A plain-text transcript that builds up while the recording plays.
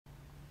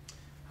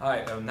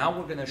Hi, now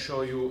we're going to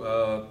show you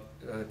a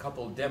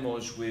couple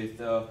demos with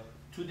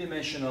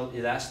two-dimensional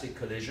elastic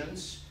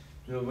collisions.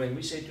 So when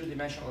we say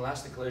two-dimensional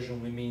elastic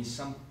collision, we mean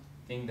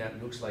something that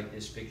looks like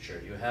this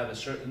picture. You have a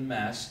certain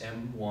mass,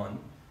 m1,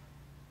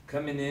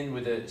 coming in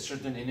with a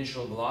certain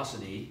initial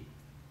velocity,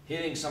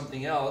 hitting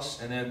something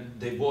else, and then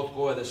they both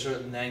go at a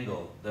certain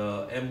angle.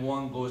 The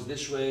m1 goes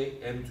this way,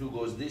 m2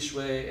 goes this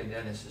way, and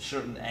then it's a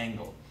certain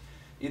angle.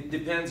 It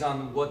depends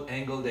on what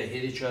angle they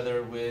hit each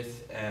other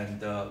with,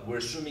 and we're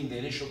assuming the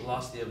initial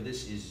velocity of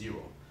this is 0.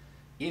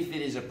 If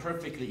it is a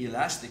perfectly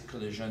elastic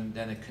collision,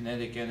 then the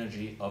kinetic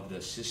energy of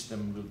the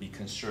system will be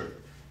conserved.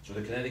 So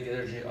the kinetic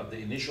energy of the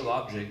initial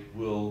object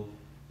will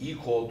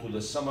equal to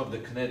the sum of the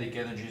kinetic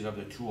energies of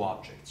the two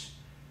objects.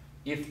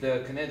 If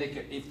the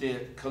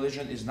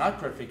collision is not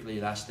perfectly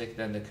elastic,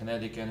 then the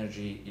kinetic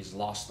energy is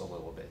lost a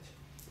little bit.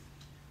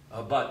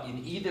 But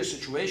in either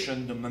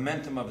situation, the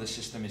momentum of the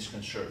system is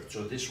conserved.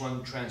 So this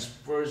one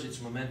transfers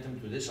its momentum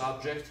to this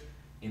object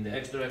in the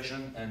x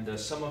direction, and the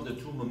sum of the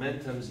two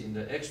momentums in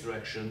the x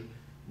direction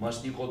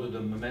must equal to the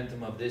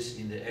momentum of this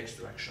in the x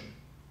direction.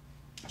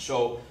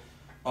 So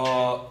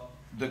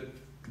the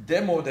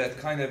demo that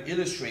kind of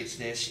illustrates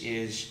this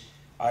is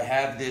I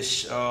have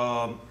this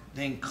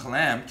thing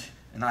clamped,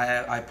 and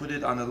I put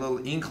it on a little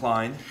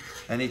incline,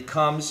 and it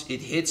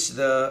hits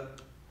the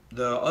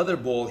other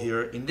ball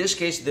here. In this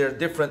case, they're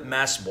different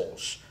mass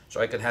balls.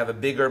 So I can have a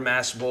bigger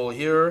mass ball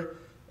here,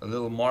 a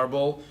little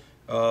marble.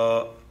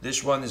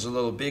 This one is a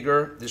little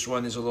bigger. This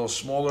one is a little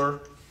smaller.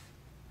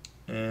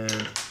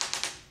 And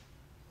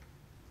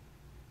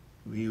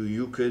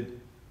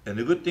and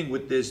the good thing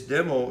with this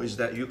demo is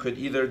that you could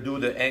either do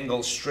the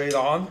angle straight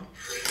on.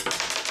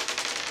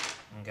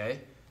 Okay,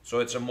 so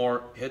it's a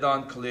more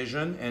head-on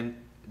collision, and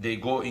they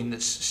go in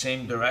the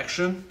same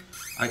direction.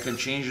 I can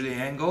change the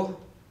angle.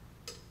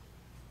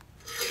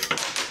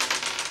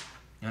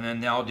 And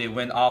then now they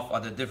went off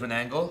at a different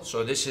angle.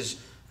 So this is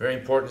very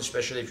important,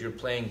 especially if you're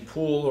playing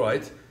pool,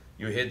 right?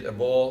 You hit a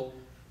ball,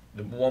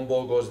 the one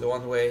ball goes the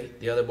one way,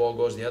 the other ball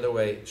goes the other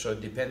way. So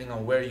depending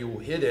on where you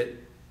hit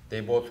it,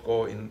 they both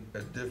go in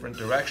different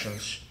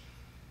directions.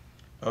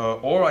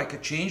 Or I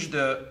could change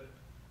the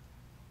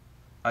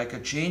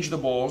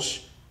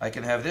balls. I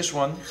can have this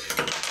one.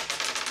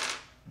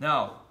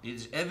 Now,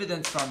 it's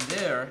evident from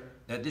there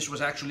that this was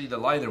actually the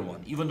lighter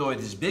one. Even though it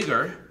is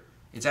bigger,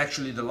 it's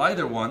actually the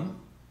lighter one.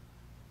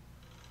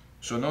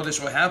 So notice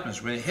what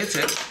happens. When it hits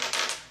it,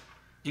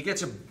 it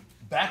gets a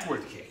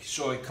backward kick.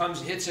 So it comes,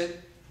 hits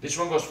it, this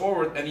one goes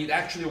forward, and it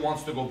actually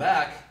wants to go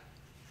back.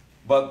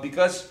 But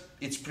because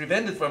it's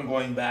prevented from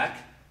going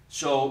back,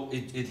 so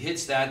it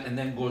hits that and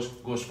then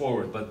goes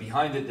forward. But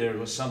behind it there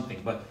was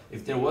something. But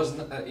if there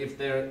wasn't, if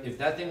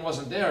that thing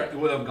wasn't there, it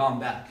would have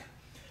gone back.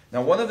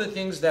 Now, one of the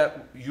things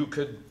that we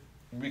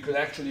could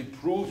actually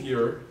prove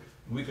here,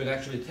 we could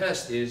actually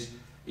test is,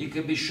 it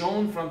can be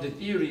shown from the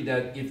theory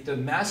that if the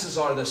masses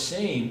are the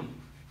same,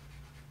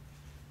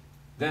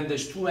 then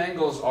these two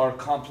angles are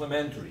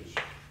complementary.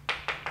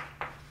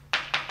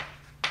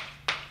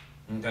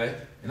 Okay?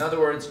 In other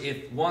words,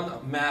 if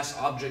one mass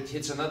object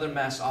hits another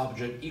mass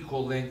object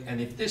equal length, and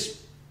if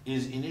this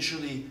is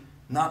initially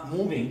not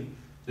moving,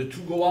 the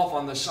two go off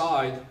on the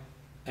side,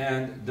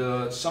 and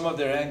the sum of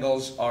their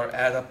angles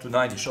add up to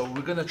 90. So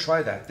we're going to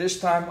try that. This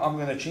time I'm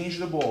going to change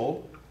the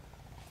ball.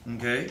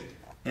 Okay?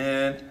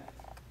 And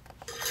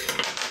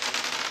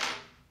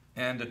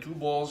the two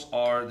balls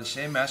are the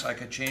same mass. I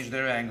could change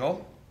their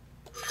angle.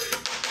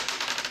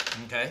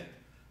 Okay?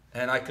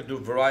 And I could do a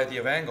variety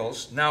of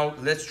angles. Now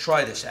let's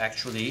try this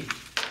actually.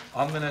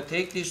 I'm going to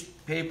take this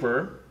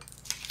paper.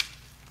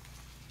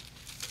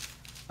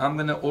 I'm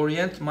going to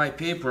orient my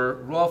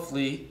paper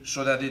roughly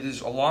so that it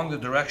is along the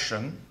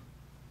direction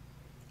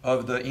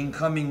of the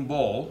incoming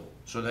ball.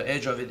 So the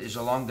edge of it is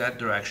along that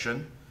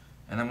direction.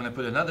 And I'm going to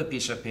put another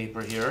piece of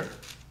paper here.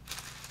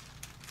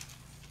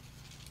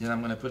 Then I'm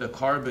going to put a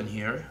carbon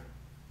here.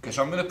 Okay,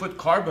 so I'm going to put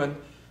carbon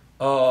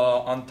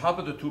on top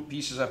of the two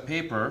pieces of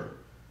paper.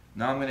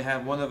 Now I'm going to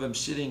have one of them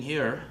sitting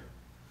here.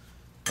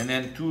 And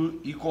then two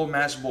equal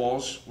mass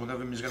balls. One of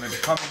them is going to be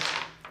coming.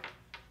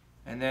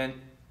 And then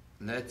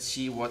let's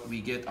see what we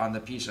get on the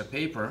piece of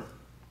paper.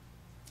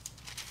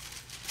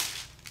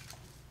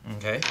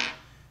 Okay.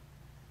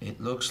 It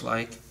looks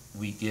like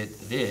we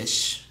get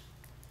this.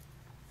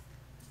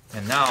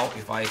 And now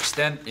if I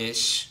extend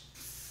this,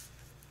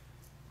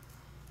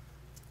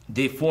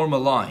 they form a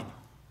line.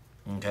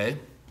 Okay,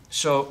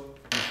 so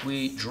if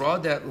we draw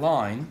that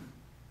line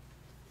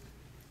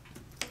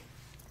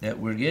that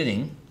we're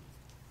getting,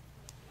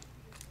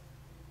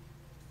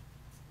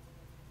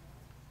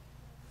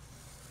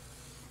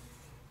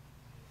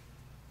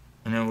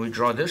 and then we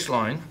draw this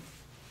line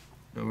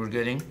that we're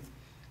getting,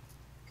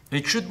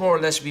 it should more or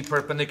less be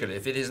perpendicular.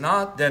 If it is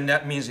not, then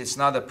that means it's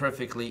not a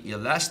perfectly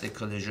elastic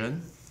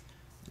collision.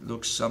 It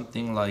looks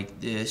something like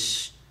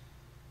this.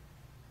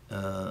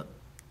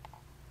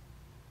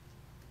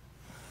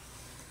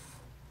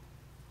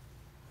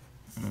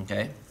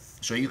 Okay,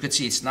 so you could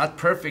see it's not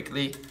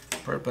perfectly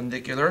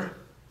perpendicular.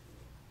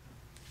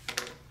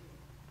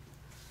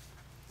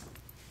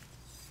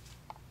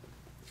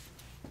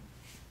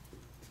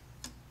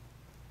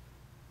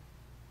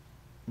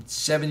 It's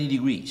 70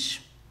 degrees.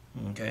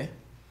 Okay.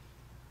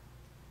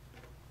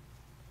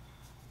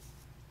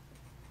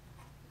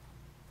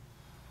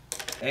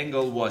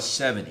 Angle was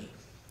 70,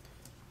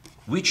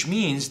 which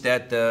means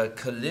that the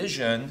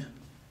collision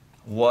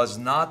was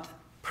not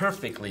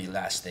perfectly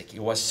elastic. It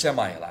was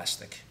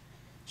semi-elastic.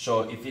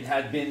 So if it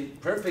had been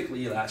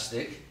perfectly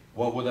elastic,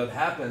 what would have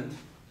happened?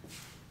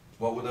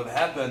 What would have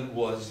happened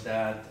was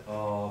that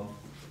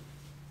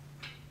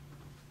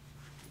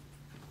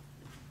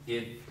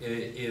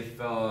if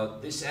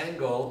this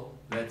angle,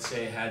 let's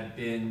say, had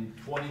been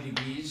 20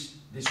 degrees,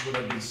 this would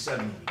have been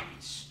 70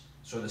 degrees.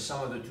 So the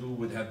sum of the two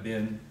would have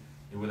been,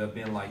 it would have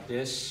been like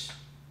this,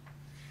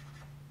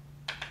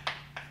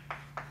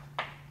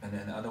 and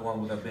then the other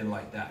one would have been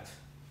like that.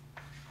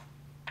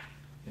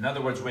 In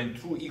other words, when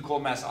two equal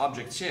mass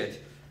objects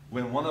hit,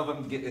 when one of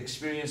them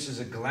experiences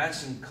a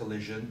glancing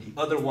collision,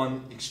 the other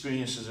one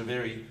experiences a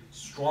very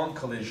strong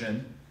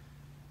collision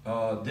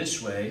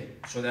this way,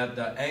 so that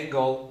the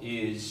angle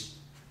is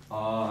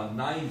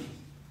 90.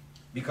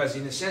 Because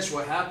in a sense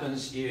what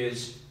happens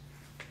is,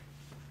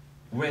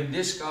 when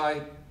this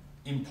guy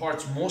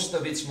imparts most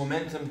of its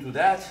momentum to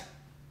that,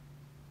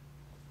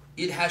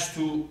 it has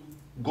to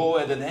go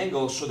at an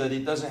angle so that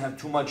it doesn't have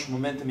too much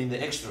momentum in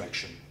the x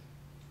direction,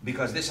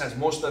 because this has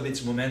most of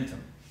its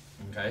momentum.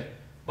 Okay?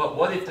 But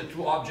what if the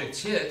two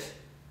objects hit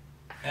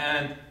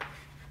and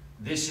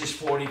this is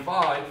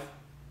 45?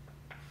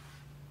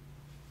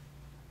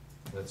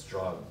 Let's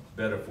draw a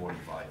better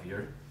 45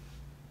 here.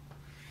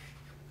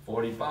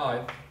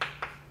 45.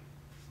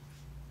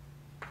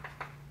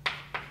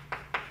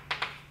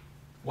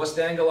 What's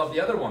the angle of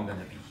the other one going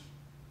to be?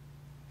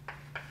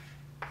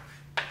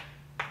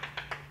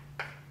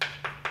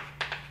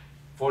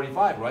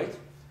 .45, right?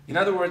 In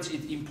other words,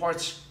 it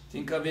imparts,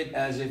 think of it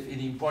as if it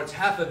imparts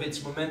half of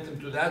its momentum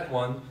to that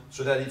one,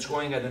 so that it's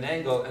going at an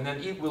angle, and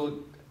then it will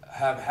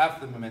have half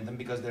the momentum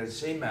because they're the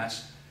same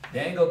mass.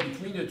 The angle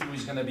between the two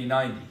is going to be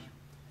 90.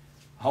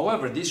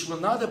 However, this will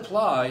not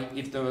apply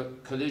if the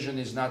collision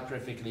is not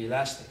perfectly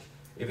elastic.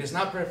 If it's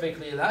not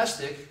perfectly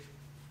elastic,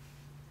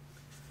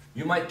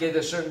 you might get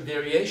a certain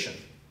variation.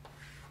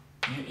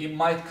 It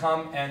might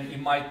come and it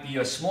might be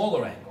a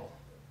smaller angle.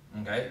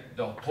 Okay?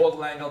 The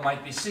total angle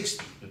might be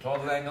 60. The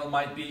total angle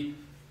might be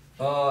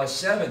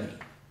 70.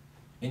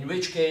 In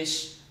which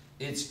case,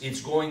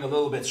 it's going a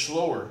little bit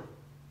slower.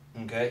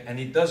 Okay? And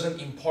it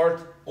doesn't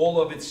impart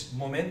all of its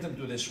momentum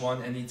to this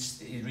one, and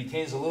it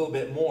retains a little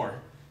bit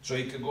more. So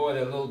it could go at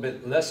a little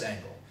bit less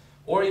angle.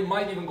 Or it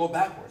might even go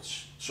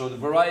backwards. So the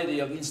variety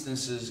of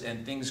instances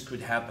and things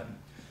could happen.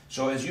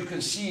 So as you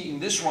can see in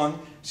this one,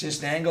 since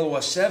the angle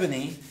was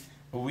 70,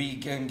 we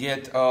can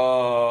get,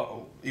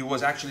 it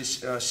was actually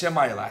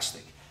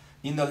semi-elastic.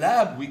 In the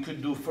lab, we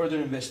could do further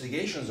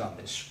investigations on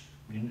this.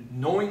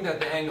 Knowing that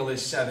the angle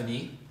is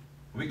 70,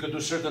 we could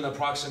do certain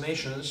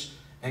approximations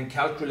and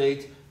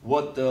calculate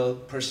what the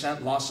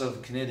percent loss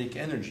of kinetic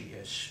energy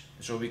is.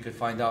 So we could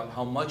find out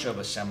how much of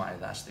a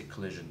semi-elastic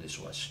collision this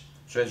was.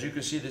 So as you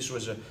can see, this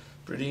was a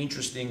pretty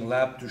interesting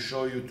lab to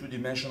show you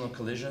two-dimensional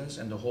collisions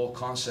and the whole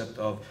concept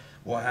of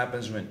what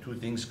happens when two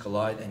things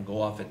collide and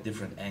go off at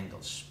different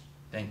angles.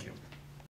 Thank you.